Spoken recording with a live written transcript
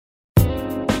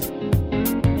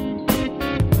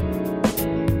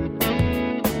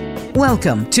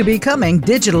Welcome to Becoming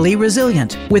Digitally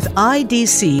Resilient with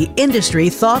IDC Industry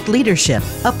Thought Leadership,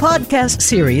 a podcast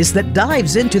series that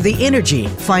dives into the energy,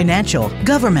 financial,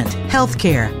 government,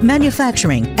 healthcare,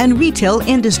 manufacturing, and retail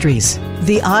industries.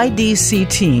 The IDC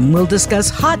team will discuss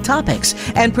hot topics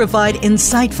and provide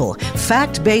insightful,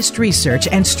 fact-based research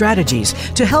and strategies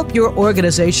to help your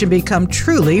organization become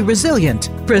truly resilient.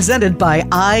 Presented by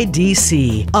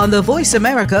IDC on the Voice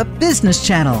America Business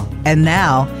Channel. And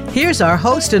now, here's our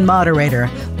host and moderator,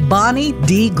 Bonnie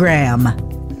D. Graham.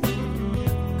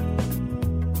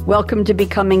 Welcome to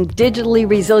Becoming Digitally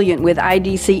Resilient with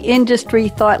IDC Industry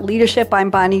Thought Leadership.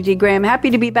 I'm Bonnie D. Graham. Happy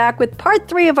to be back with part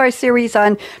 3 of our series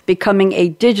on becoming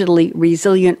a digitally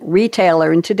resilient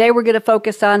retailer. And today we're going to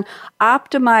focus on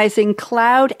optimizing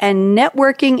cloud and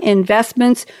networking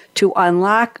investments to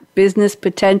unlock business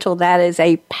potential. That is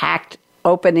a packed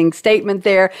opening statement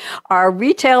there. Our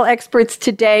retail experts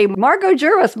today, Margo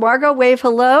Juras. Margo, wave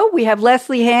hello. We have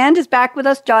Leslie Hand is back with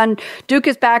us. John Duke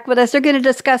is back with us. They're going to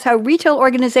discuss how retail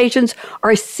organizations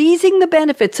are seizing the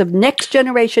benefits of next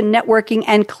generation networking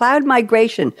and cloud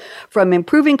migration, from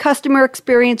improving customer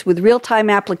experience with real-time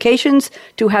applications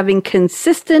to having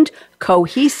consistent,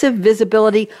 cohesive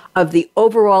visibility of the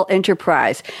overall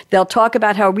enterprise. They'll talk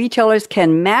about how retailers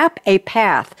can map a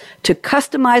path to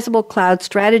customizable cloud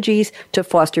strategies to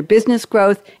foster business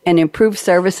growth and improve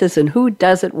services, and who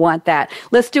doesn't want that?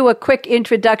 Let's do a quick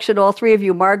introduction, all three of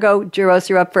you. Margo Juras,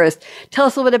 you're up first. Tell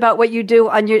us a little bit about what you do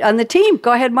on the team.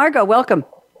 Go ahead, Margo. Welcome.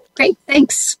 Great.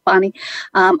 Thanks, Bonnie.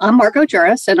 I'm Margo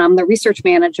Juras, and I'm the research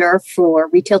manager for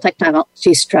retail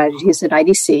technology strategies at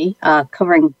IDC,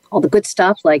 covering all the good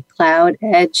stuff like cloud,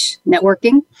 edge,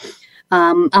 networking.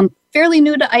 I'm fairly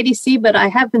new to IDC, but I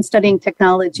have been studying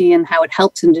technology and how it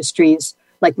helps industries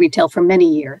like retail for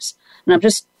many years. And I'm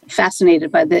just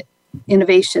fascinated by the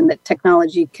innovation that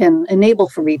technology can enable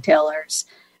for retailers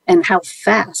and how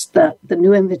fast the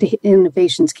new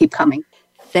innovations keep coming.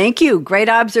 Thank you. Great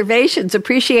observations.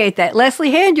 Appreciate that.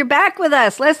 Leslie Hand, you're back with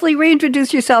us. Leslie,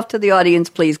 reintroduce yourself to the audience,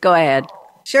 please. Go ahead.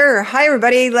 Sure. Hi,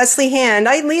 everybody. Leslie Hand.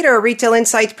 I lead our retail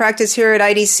insights practice here at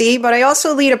IDC, but I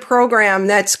also lead a program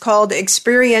that's called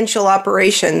Experiential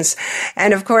Operations.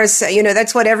 And of course,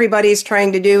 that's what everybody's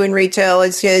trying to do in retail.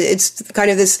 It's kind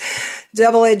of this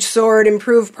double-edged sword,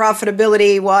 improve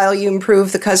profitability while you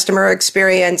improve the customer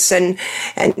experience and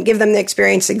give them the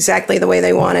experience exactly the way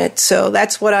they want it. So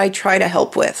that's what I try to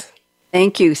help with.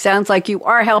 Thank you. Sounds like you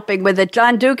are helping with it.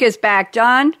 John Duke is back.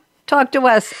 John, talk to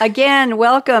us again.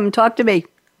 Welcome. Talk to me.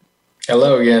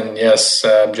 Hello again. Yes,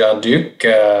 I'm John Duke,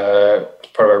 part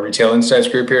of our Retail Insights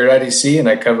group here at IDC, and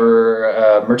I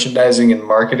cover merchandising and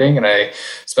marketing, and I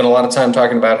spend a lot of time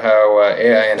talking about how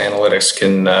AI and analytics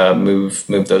can move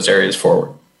those areas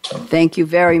forward. So. Thank you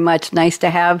very much. Nice to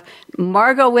have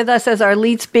Margo with us as our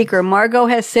lead speaker. Margo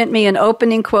has sent me an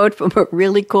opening quote from a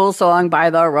really cool song by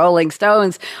the Rolling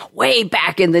Stones way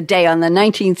back in the day on the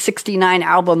 1969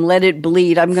 album Let It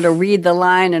Bleed. I'm going to read the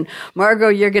line, and Margo,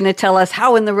 you're going to tell us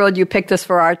how in the world you picked us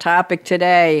for our topic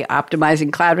today,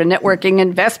 optimizing cloud and networking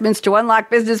investments to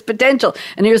unlock business potential.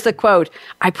 And here's the quote.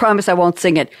 I promise I won't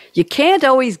sing it. You can't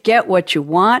always get what you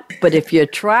want, but if you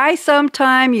try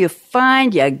sometime, you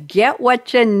find you get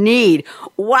what you need.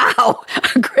 Wow.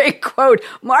 A great quote.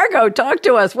 Margo, talk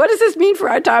to us. What does this mean for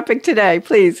our topic today,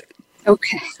 please?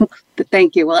 Okay.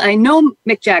 Thank you. Well, I know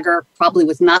Mick Jagger probably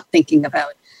was not thinking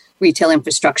about retail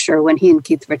infrastructure when he and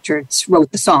Keith Richards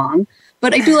wrote the song,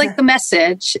 but I do like the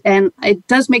message, and it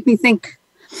does make me think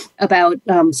about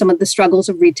some of the struggles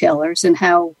of retailers and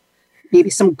how maybe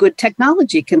some good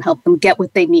technology can help them get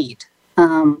what they need.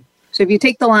 So if you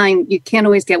take the line, you can't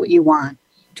always get what you want,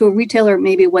 to a retailer,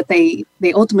 maybe what they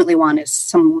ultimately want is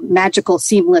some magical,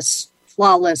 seamless,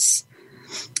 flawless,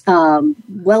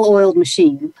 well-oiled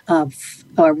machine of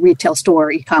a retail store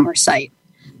e-commerce site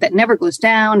that never goes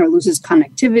down or loses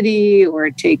connectivity, or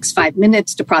it takes 5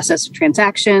 minutes to process a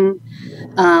transaction.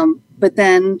 But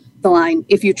then the line,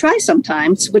 if you try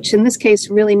sometimes, which in this case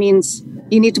really means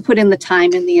you need to put in the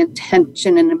time and the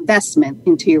intention and investment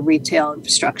into your retail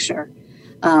infrastructure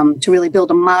to really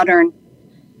build a modern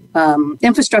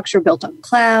infrastructure built on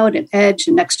cloud and edge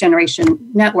and next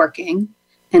generation networking.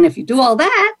 And if you do all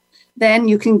that, then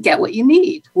you can get what you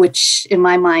need, which in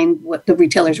my mind, what the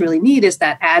retailers really need is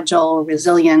that agile,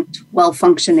 resilient,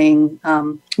 well-functioning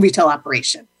retail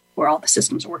operation where all the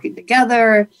systems are working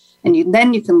together. And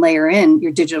then you can layer in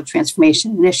your digital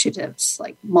transformation initiatives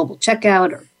like mobile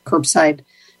checkout or curbside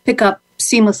pickup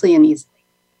seamlessly and easily.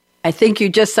 I think you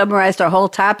just summarized our whole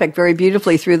topic very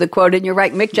beautifully through the quote. And you're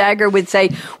right. Mick Jagger would say,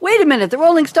 wait a minute, the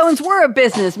Rolling Stones were a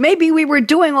business. Maybe we were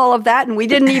doing all of that and we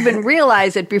didn't even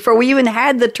realize it before we even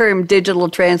had the term digital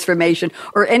transformation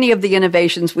or any of the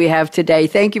innovations we have today.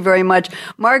 Thank you very much.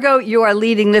 Margot, you are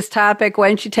leading this topic. Why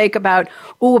don't you take about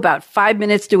 5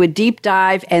 minutes, do a deep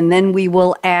dive, and then we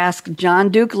will ask John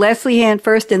Duke, Leslie Hand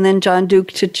first, and then John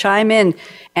Duke to chime in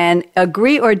and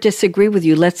agree or disagree with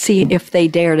you. Let's see if they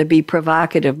dare to be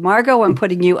provocative. Margot, I'm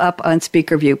putting you up on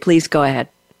speaker view. Please go ahead.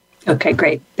 Okay,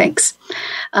 great. Thanks.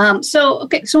 So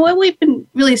what we've been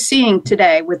really seeing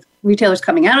today with retailers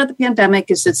coming out of the pandemic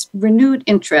is this renewed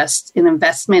interest in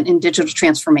investment in digital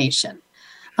transformation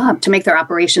to make their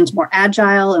operations more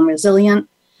agile and resilient.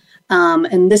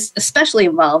 And this especially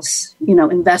involves,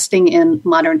 investing in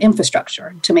modern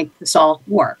infrastructure to make this all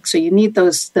work. So you need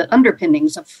the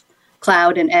underpinnings of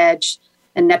cloud and edge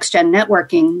and next-gen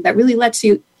networking that really lets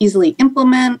you easily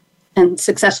implement and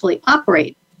successfully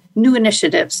operate new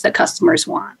initiatives that customers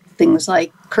want, things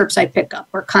like curbside pickup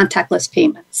or contactless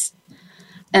payments.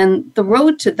 And the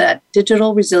road to that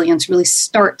digital resilience really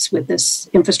starts with this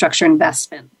infrastructure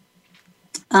investment.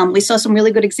 We saw some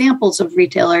really good examples of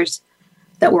retailers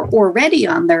that were already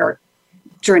on their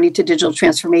journey to digital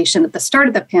transformation at the start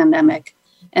of the pandemic,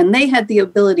 and they had the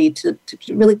ability to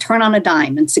really turn on a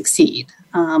dime and succeed.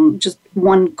 Just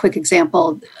one quick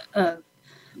example,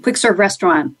 Quick Serve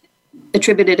Restaurant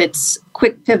attributed its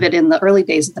quick pivot in the early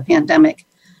days of the pandemic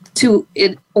to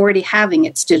it already having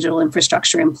its digital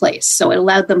infrastructure in place. So it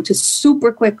allowed them to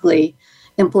super quickly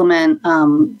implement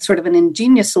sort of an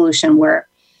ingenious solution where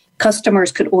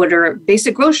customers could order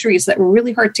basic groceries that were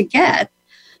really hard to get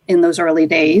in those early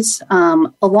days,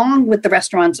 along with the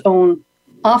restaurant's own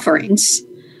offerings.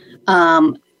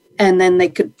 And then they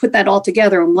could put that all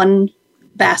together in one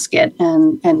basket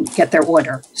and get their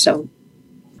order. So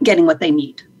getting what they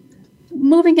need.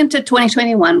 Moving into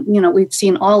 2021, we've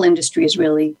seen all industries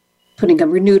really putting a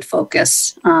renewed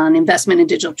focus on investment in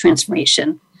digital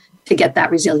transformation to get that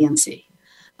resiliency.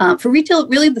 For retail,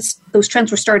 really those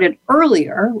trends were started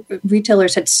earlier.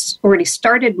 Retailers had already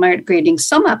started migrating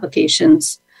some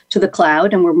applications to the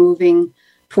cloud and were moving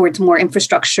towards more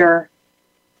infrastructure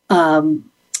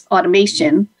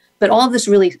automation, but all of this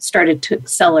really started to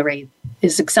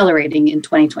is accelerating in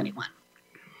 2021.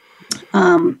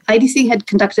 IDC had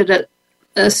conducted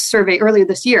a survey earlier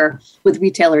this year with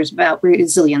retailers about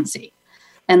resiliency.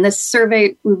 And this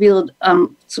survey revealed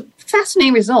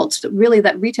fascinating results, really,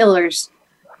 that retailers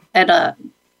at a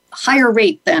higher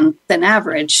rate than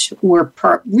average were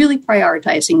really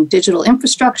prioritizing digital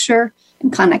infrastructure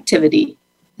and connectivity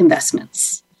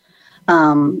investments.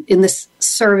 In this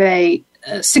survey,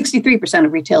 63%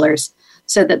 of retailers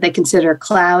said that they consider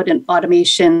cloud and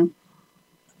automation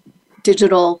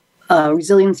digital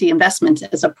resiliency investments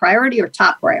as a priority or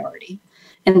top priority.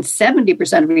 And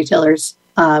 70% of retailers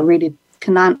rated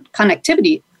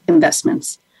connectivity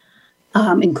investments,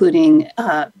 including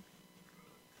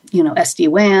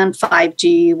SD-WAN,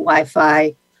 5G,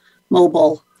 Wi-Fi,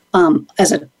 mobile,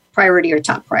 as a priority or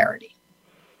top priority.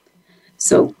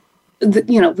 So,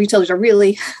 retailers are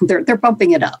really, they're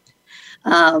bumping it up.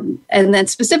 And then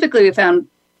specifically, we found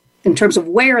in terms of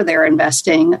where they're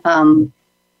investing,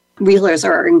 retailers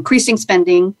are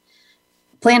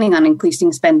planning on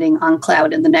increasing spending on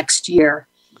cloud in the next year.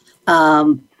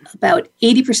 About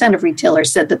 80% of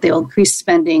retailers said that they'll increase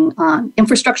spending on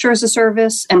infrastructure as a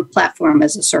service and platform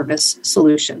as a service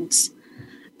solutions.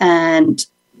 And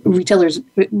retailers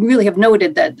really have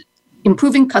noted that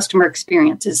improving customer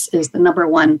experience is the number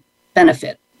one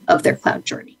benefit of their cloud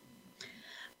journey.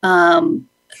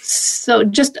 So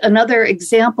just another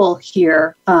example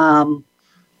here,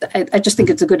 I just think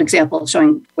it's a good example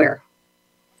showing where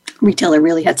retailer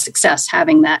really had success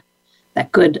having that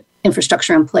good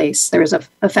infrastructure in place. There was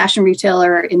a fashion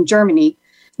retailer in Germany,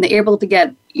 and they were able to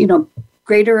get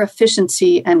greater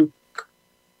efficiency and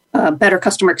better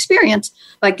customer experience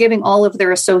by giving all of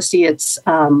their associates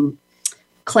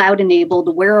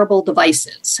cloud-enabled wearable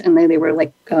devices, and they were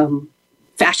like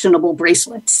fashionable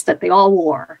bracelets that they all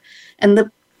wore. And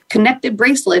the connected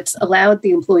bracelets allowed the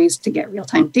employees to get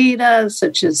real-time data,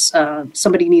 such as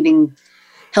somebody needing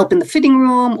help in the fitting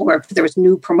room, or if there was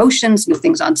new promotions, new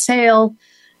things on sale,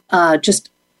 just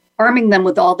arming them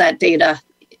with all that data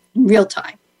in real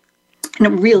time. And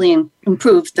it really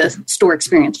improved the store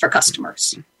experience for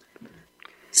customers.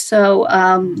 So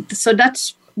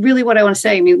that's really what I want to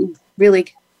say. I mean,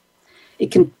 really, it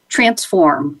can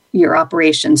transform your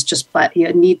operations, but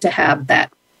you need to have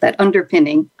that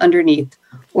underpinning underneath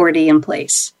already in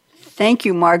place. Thank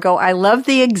you, Margot. I love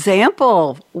the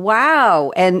example.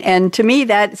 Wow. And to me,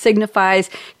 that signifies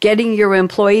getting your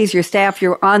employees, your staff,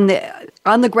 you're on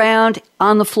the ground,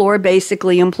 on the floor,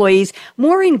 basically, employees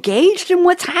more engaged in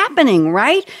what's happening,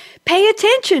 right? Pay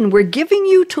attention. We're giving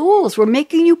you tools. We're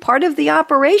making you part of the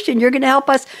operation. You're going to help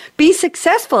us be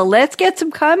successful. Let's get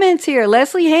some comments here.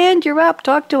 Leslie Hand, you're up.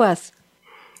 Talk to us.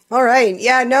 All right.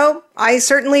 Yeah, no, I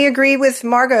certainly agree with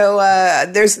Margot.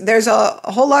 There's a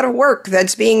whole lot of work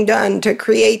that's being done to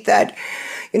create that,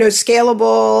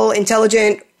 scalable,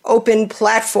 intelligent, open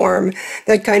platform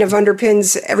that kind of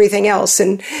underpins everything else.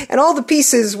 And all the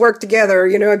pieces work together.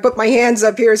 I put my hands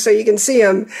up here so you can see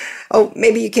them. Oh,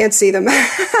 maybe you can't see them.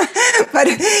 But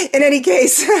in any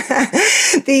case,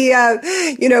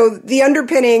 the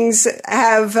underpinnings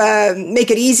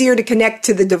make it easier to connect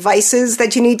to the devices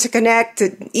that you need to connect,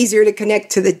 easier to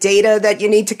connect to the data that you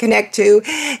need to connect to,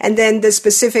 and then the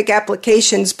specific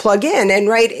applications plug in. And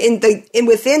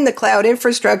within the cloud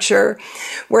infrastructure,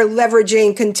 we're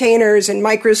leveraging containers and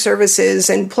microservices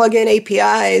and plug-in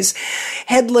APIs,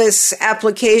 headless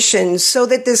applications, so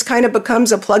that this kind of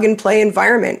becomes a plug-and-play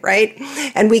environment, right?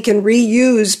 And we can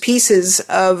reuse pieces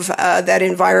of that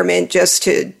environment just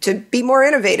to be more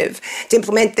innovative, to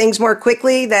implement things more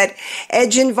quickly. That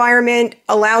edge environment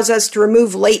allows us to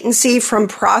remove latency from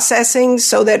processing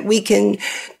so that we can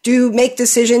make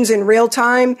decisions in real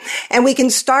time, and we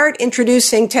can start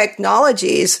introducing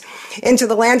technologies into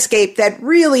the landscape that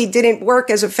really didn't work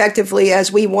as effectively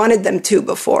as we wanted them to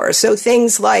before. So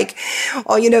things like,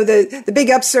 the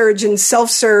big upsurge in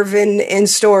self-serve in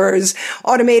stores,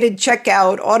 automated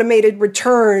checkout, automated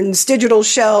returns, digital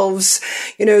shelves,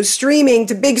 streaming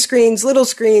to big screens, little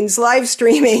screens, live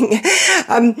streaming,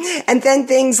 and then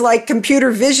things like computer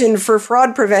vision for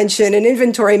fraud prevention and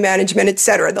inventory management, et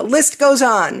cetera. The list goes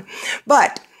on.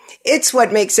 But it's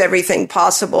what makes everything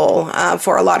possible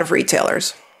for a lot of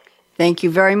retailers. Thank you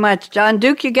very much. John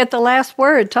Duke, you get the last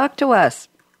word. Talk to us.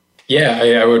 Yeah,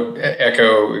 I would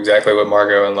echo exactly what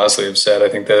Margot and Leslie have said. I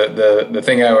think the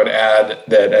thing I would add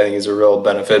that I think is a real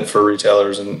benefit for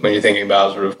retailers, and when you're thinking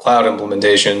about sort of cloud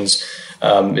implementations,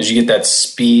 is you get that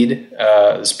speed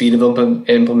of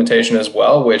implementation as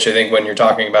well, which I think when you're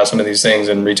talking about some of these things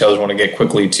and retailers want to get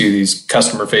quickly to these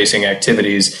customer-facing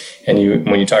activities, and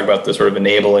when you talk about the sort of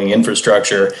enabling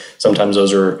infrastructure, sometimes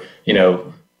those are,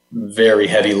 very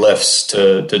heavy lifts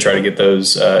to try to get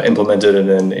those implemented and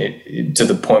then to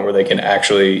the point where they can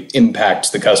actually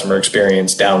impact the customer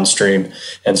experience downstream.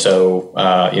 And so,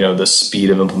 the speed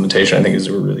of implementation, I think, is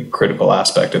a really critical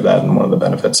aspect of that and one of the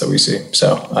benefits that we see.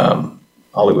 So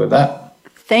I'll leave it with that.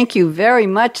 Thank you very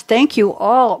much. Thank you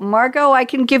all. Margot, I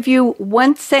can give you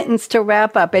one sentence to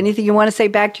wrap up. Anything you want to say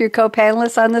back to your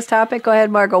co-panelists on this topic? Go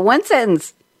ahead, Margot. One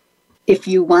sentence. If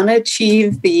you want to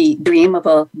achieve the dream of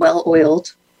a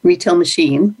well-oiled retail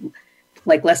machine,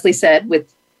 like Leslie said,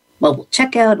 with mobile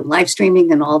checkout and live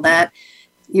streaming and all that,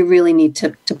 you really need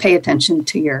to pay attention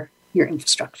to your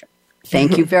infrastructure.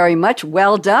 Thank you very much.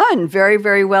 Well done. Very,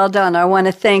 very well done. I want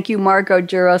to thank you, Margot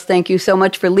Juros. Thank you so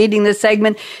much for leading this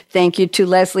segment. Thank you to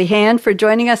Leslie Hand for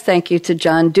joining us. Thank you to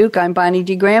John Duke. I'm Bonnie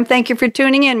D. Graham. Thank you for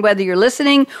tuning in, whether you're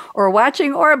listening or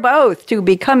watching or both, to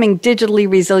Becoming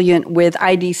Digitally Resilient with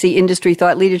IDC Industry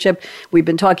Thought Leadership. We've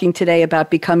been talking today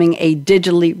about becoming a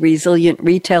digitally resilient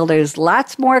retailer. There's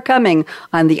lots more coming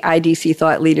on the IDC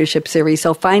Thought Leadership series.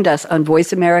 So find us on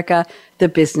Voice America, the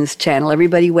Business Channel.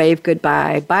 Everybody wave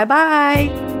goodbye. Bye-bye.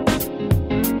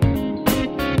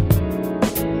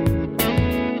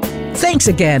 Thanks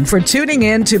again for tuning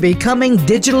in to Becoming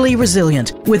Digitally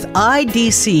Resilient with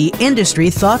IDC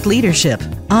Industry Thought Leadership.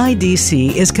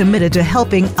 IDC is committed to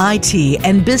helping IT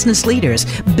and business leaders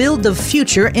build the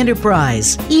future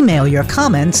enterprise. Email your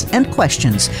comments and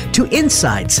questions to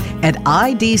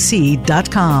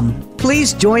insights@idc.com.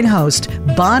 Please join host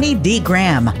Bonnie D.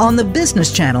 Graham on the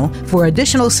Business Channel for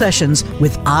additional sessions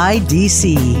with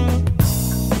IDC.